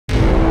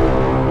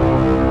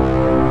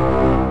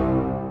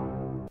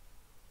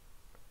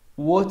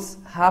What's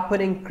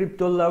happening,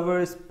 crypto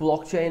lovers,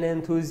 blockchain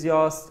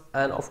enthusiasts,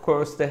 and of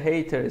course the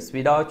haters?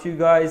 Without you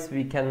guys,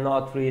 we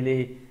cannot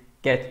really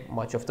get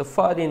much of the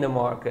FUD in the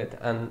market,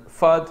 and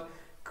FUD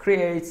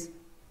creates,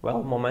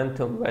 well,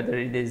 momentum. Whether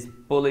it is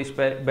bullish,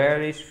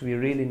 bearish, we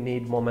really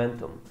need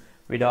momentum.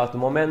 Without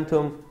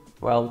momentum,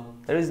 well,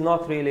 there is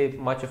not really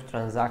much of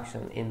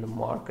transaction in the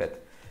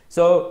market.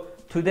 So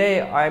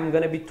today I'm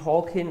gonna be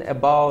talking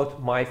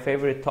about my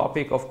favorite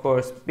topic, of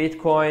course,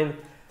 Bitcoin.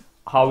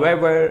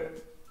 However,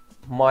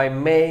 my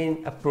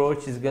main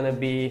approach is going to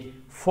be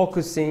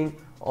focusing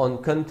on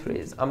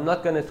countries. I'm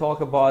not going to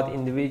talk about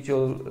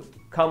individual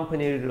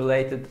company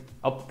related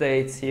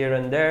updates here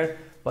and there,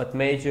 but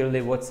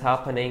majorly what's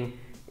happening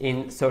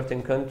in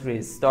certain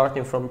countries,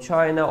 starting from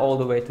China all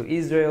the way to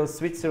Israel,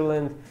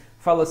 Switzerland,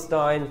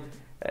 Palestine,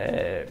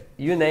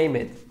 you name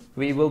it.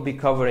 We will be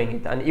covering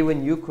it, and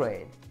even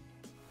Ukraine.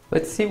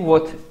 Let's see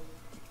what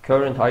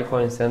current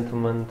Bitcoin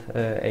sentiment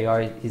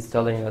AI is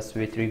telling us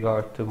with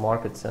regard to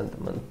market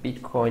sentiment.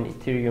 Bitcoin,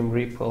 Ethereum,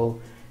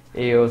 Ripple,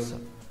 EOS,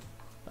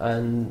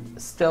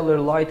 and Stellar,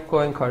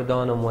 Litecoin,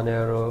 Cardano,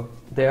 Monero,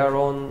 they are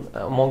on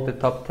among the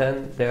top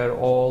 10. They are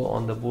all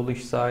on the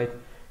bullish side,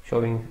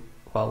 showing,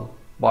 well,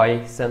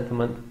 buy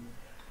sentiment.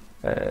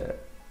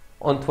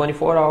 On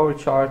 24-hour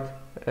chart,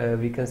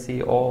 we can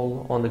see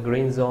all on the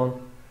green zone,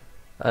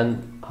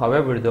 and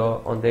however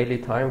though on daily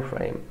time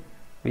frame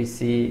we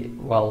see,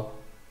 well,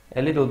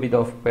 a little bit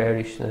of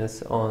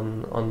bearishness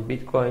on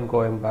Bitcoin,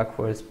 going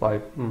backwards by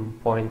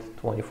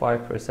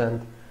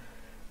 0.25%.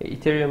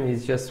 Ethereum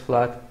is just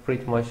flat,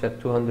 pretty much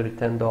at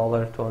 $210,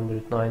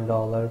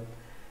 $209.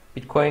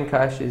 Bitcoin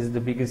Cash is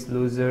the biggest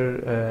loser,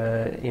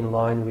 in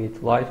line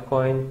with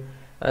Litecoin.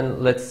 And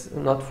let's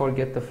not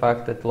forget the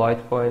fact that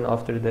Litecoin,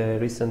 after the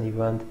recent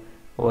event,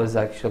 was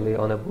actually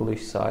on a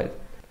bullish side.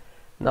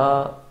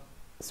 Now,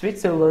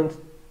 Switzerland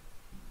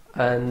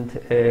and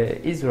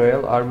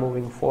Israel are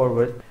moving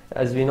forward.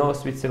 As we know,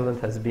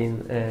 Switzerland has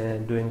been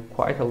doing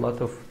quite a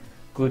lot of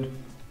good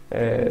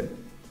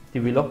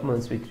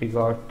developments with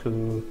regard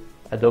to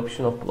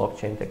adoption of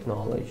blockchain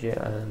technology,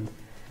 and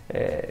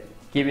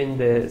given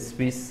the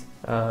Swiss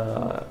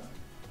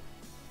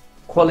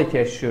quality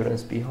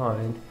assurance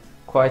behind,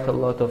 quite a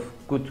lot of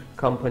good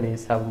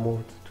companies have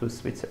moved to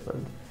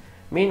Switzerland.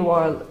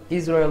 Meanwhile,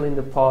 Israel in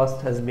the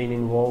past has been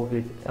involved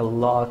with a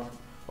lot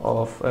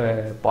of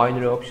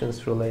binary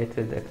options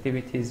related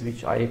activities,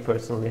 which I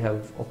personally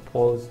have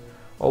opposed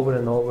over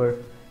and over.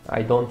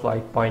 I don't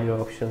like binary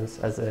options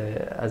as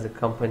a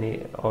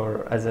company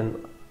or as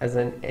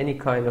any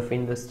kind of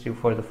industry,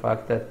 for the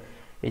fact that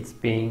it's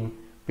being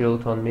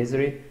built on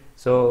misery.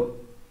 So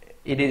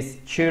it is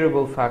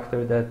cheerable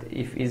factor that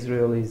if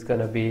Israel is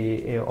going to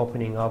be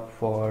opening up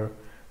for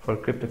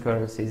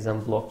cryptocurrencies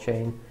and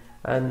blockchain,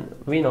 and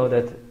we know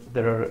that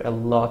there are a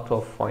lot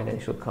of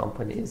financial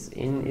companies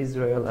in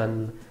Israel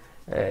and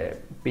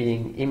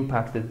being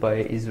impacted by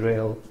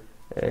Israel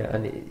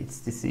and its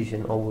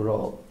decision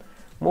overall.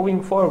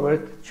 Moving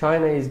forward,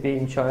 China is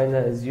being China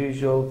as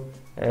usual.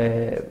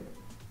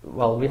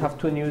 Well, we have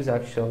two news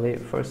actually.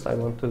 First, I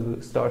want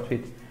to start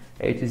with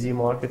A to Z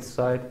market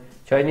side.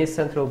 Chinese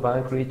central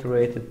bank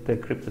reiterated the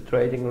crypto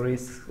trading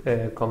risks,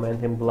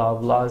 commenting blah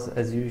blahs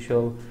as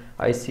usual.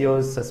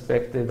 ICOs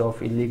suspected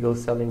of illegal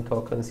selling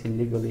tokens,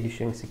 illegal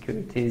issuing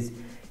securities,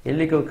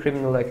 illegal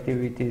criminal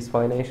activities,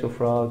 financial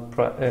fraud,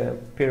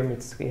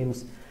 pyramid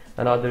schemes,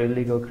 and other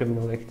illegal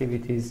criminal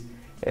activities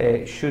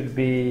should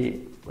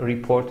be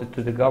reported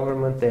to the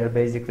government. They are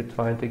basically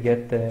trying to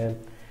get the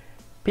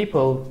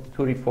people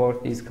to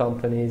report these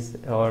companies,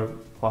 or,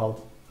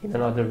 well, in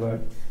another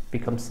word,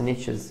 become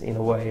snitches in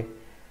a way.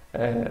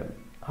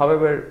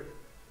 However,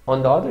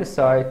 on the other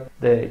side,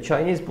 the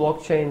Chinese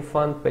blockchain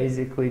fund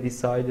basically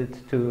decided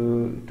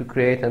to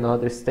create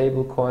another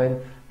stable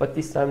coin, but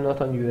this time not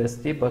on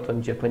USD but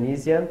on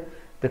Japanese yen.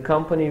 The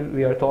company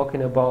we are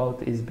talking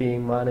about is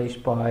being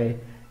managed by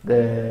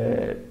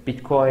the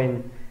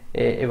Bitcoin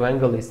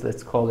evangelist,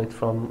 let's call it,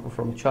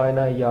 from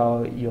China,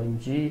 Yao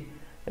Yongji.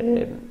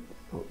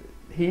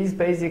 He's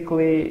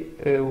basically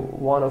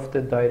one of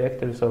the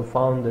directors or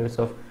founders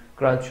of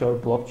Grand Shore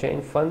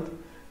Blockchain Fund.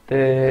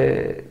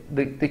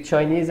 The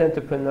Chinese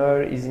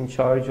entrepreneur is in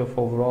charge of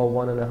overall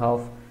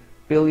 $1.5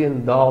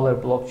 billion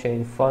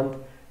blockchain fund,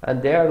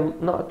 and they are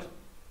not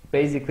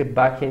basically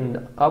backing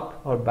up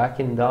or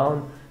backing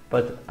down,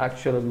 but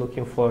actually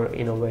looking for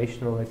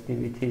innovational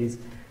activities.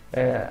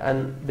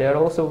 And they are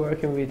also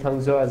working with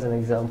Hangzhou, as an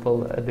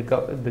example,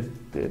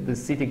 the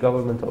city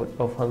government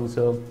of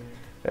Hangzhou,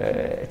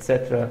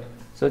 etc.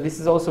 So this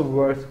is also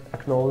worth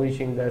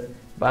acknowledging, that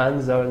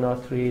bans are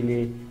not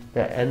really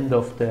the end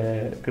of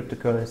the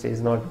cryptocurrencies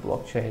nor the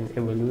blockchain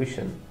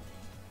evolution.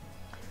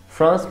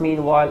 France,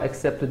 meanwhile,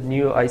 accepted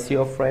new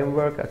ICO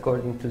framework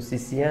according to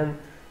CCN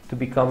to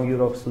become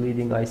Europe's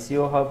leading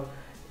ICO hub.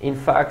 In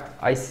fact,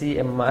 I see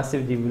a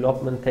massive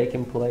development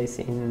taking place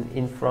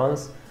in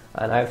France,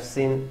 and I've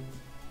seen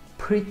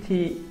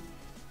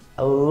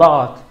a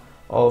lot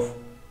of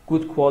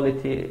good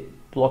quality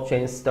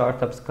blockchain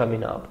startups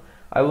coming up.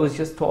 I was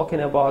just talking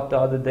about the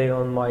other day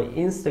on my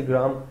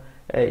Instagram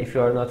If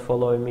you are not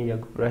following me,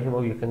 Yagub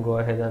Rahimov, you can go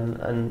ahead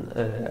and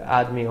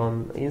add me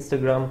on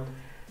Instagram.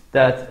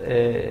 That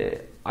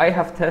I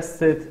have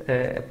tested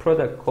a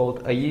product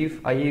called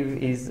Aiv. Aiv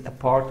is a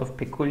part of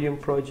Peculium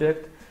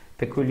project,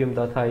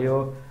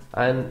 peculium.io,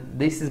 and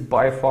this is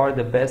by far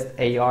the best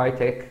AI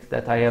tech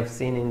that I have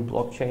seen in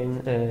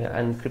blockchain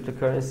and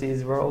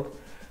cryptocurrencies world.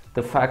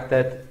 The fact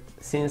that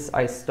since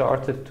I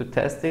started to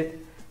test it,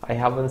 I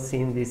haven't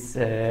seen this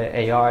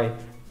AI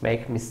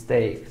make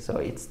mistake. So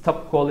it's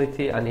top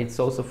quality, and it's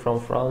also from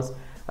France,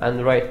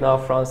 and right now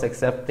France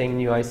accepting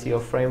new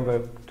ICO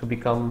framework to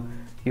become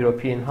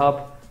European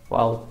hub.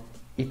 Well,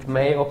 it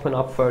may open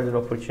up further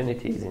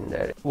opportunities in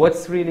there.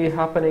 What's really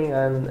happening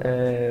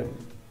and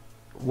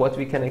what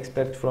we can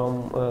expect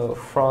from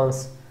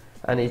France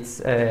and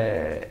its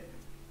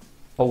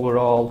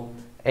overall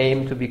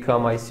aim to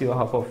become ICO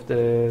hub of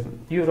the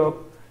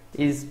Europe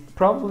is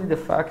probably the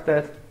fact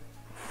that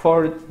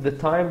for the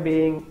time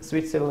being,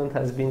 Switzerland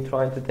has been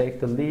trying to take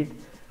the lead.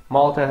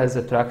 Malta has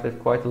attracted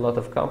quite a lot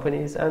of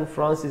companies, and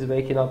France is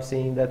waking up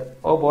seeing that,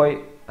 oh boy,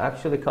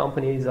 actually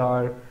companies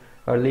are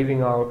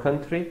leaving our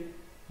country.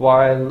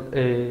 While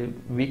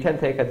we can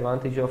take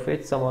advantage of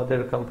it, some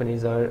other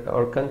companies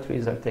or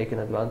countries are taking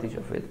advantage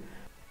of it.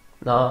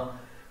 Now,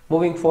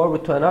 moving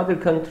forward to another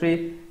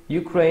country,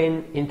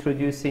 Ukraine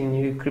introducing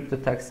new crypto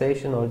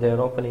taxation, or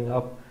they're opening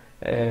up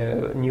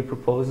a new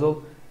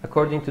proposal.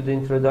 According to the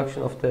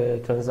introduction of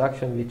the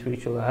transaction with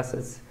virtual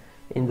assets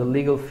in the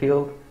legal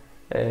field,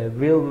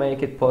 will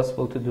make it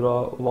possible to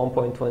draw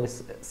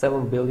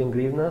 1.27 billion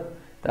hryvnia,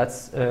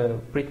 that's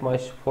pretty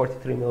much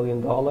 $43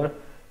 million,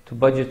 to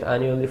budget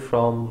annually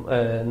from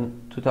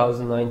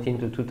 2019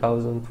 to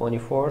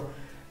 2024.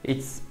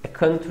 It's a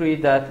country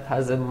that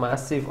has a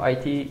massive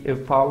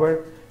IT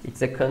power.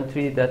 It's a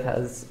country that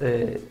has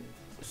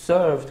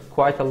served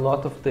quite a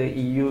lot of the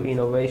EU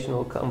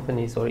innovational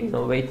companies or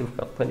innovative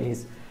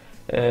companies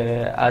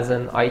as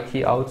an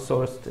IT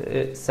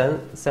outsourced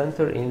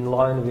center in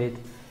line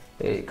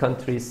with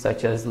countries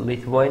such as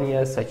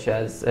Lithuania, such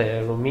as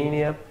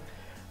Romania.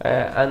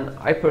 And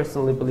I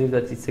personally believe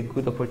that it's a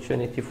good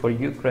opportunity for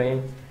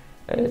Ukraine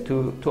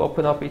to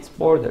open up its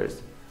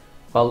borders.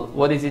 Well,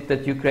 what is it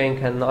that Ukraine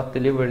cannot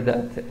deliver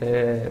that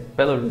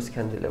Belarus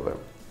can deliver?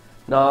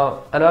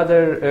 Now,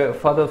 another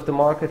thought of the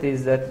market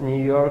is that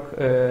New York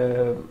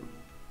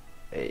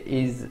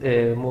is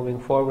moving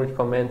forward,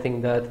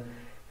 commenting that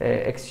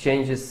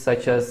exchanges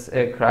such as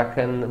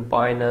Kraken,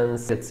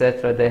 Binance,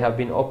 etc., they have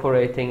been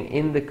operating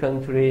in the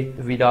country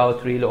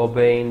without really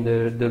obeying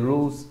the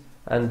rules,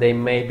 and they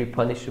may be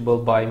punishable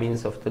by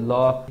means of the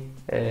law.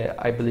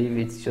 I believe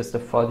it's just a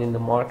fraud in the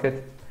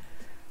market.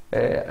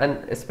 And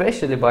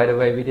especially, by the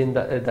way, within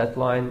that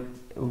line,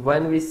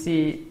 when we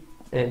see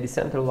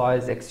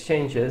decentralized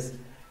exchanges,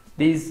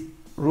 these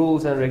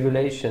rules and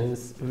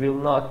regulations will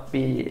not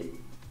be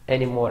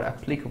any more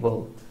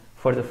applicable,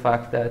 for the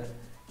fact that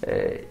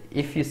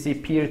if you see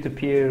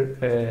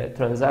peer-to-peer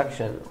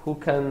transaction, who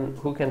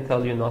can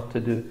tell you not to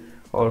do,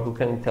 or who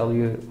can tell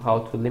you how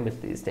to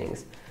limit these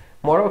things?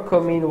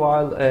 Morocco,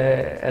 meanwhile,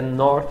 a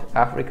North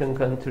African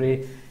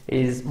country,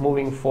 is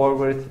moving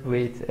forward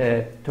with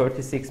a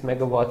 36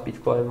 megawatt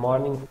Bitcoin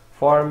mining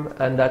farm,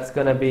 and that's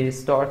going to be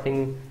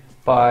starting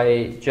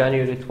by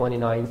January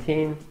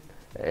 2019.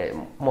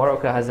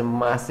 Morocco has a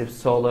massive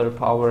solar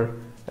power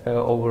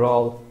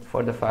overall,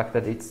 for the fact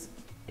that it's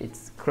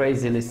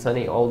crazily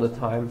sunny all the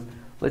time.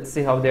 Let's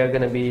see how they're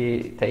going to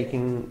be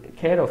taking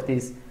care of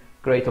this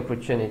great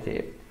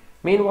opportunity.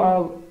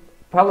 Meanwhile,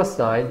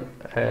 Palestine,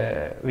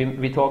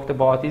 we talked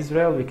about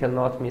Israel, we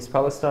cannot miss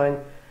Palestine.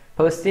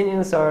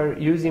 Palestinians are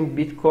using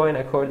Bitcoin,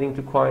 according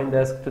to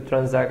CoinDesk, to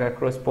transact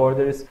across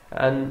borders,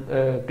 and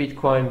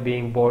Bitcoin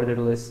being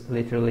borderless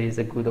literally is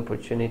a good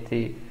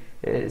opportunity,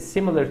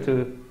 similar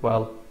to,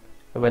 well,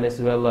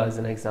 Venezuela as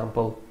an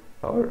example,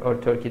 or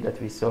Turkey that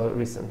we saw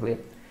recently.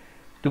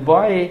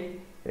 Dubai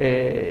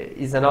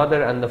is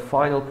another and the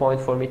final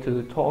point for me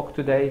to talk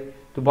today.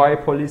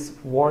 Dubai police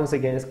warns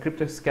against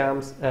crypto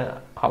scams,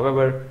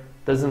 however,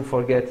 doesn't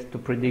forget to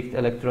predict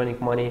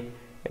electronic money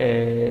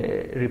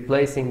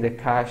replacing the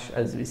cash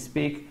as we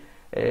speak.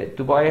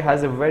 Dubai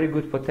has a very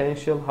good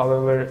potential.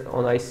 However,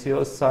 on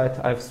ICO side,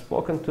 I've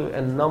spoken to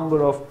a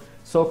number of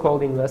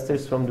so-called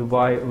investors from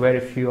Dubai, very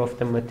few of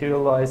them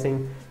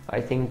materializing.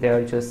 I think they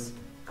are just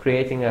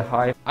creating a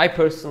hype. I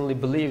personally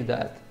believe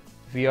that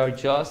we are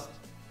just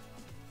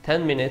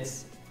 10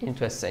 minutes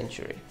into a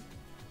century.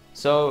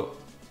 So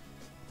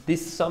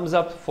this sums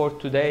up for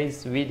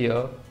today's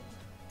video.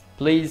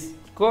 Please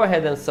go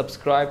ahead and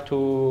subscribe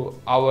to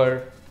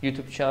our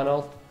YouTube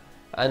channel,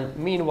 and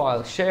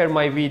meanwhile share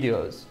my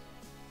videos,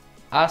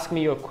 ask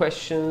me your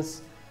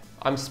questions.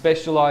 I'm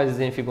specialized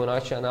in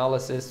Fibonacci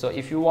analysis, so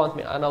if you want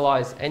me to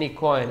analyze any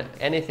coin,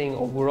 anything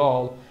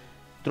overall,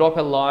 drop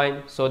a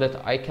line so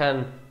that I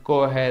can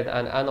go ahead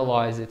and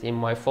analyze it in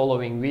my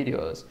following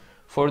videos.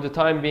 For the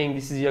time being,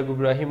 this is Yagub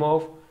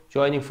Rahimov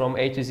joining from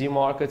A to Z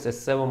Markets, a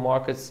 7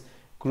 Markets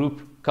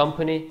group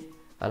company,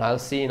 and I'll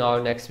see you in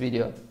our next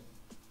video.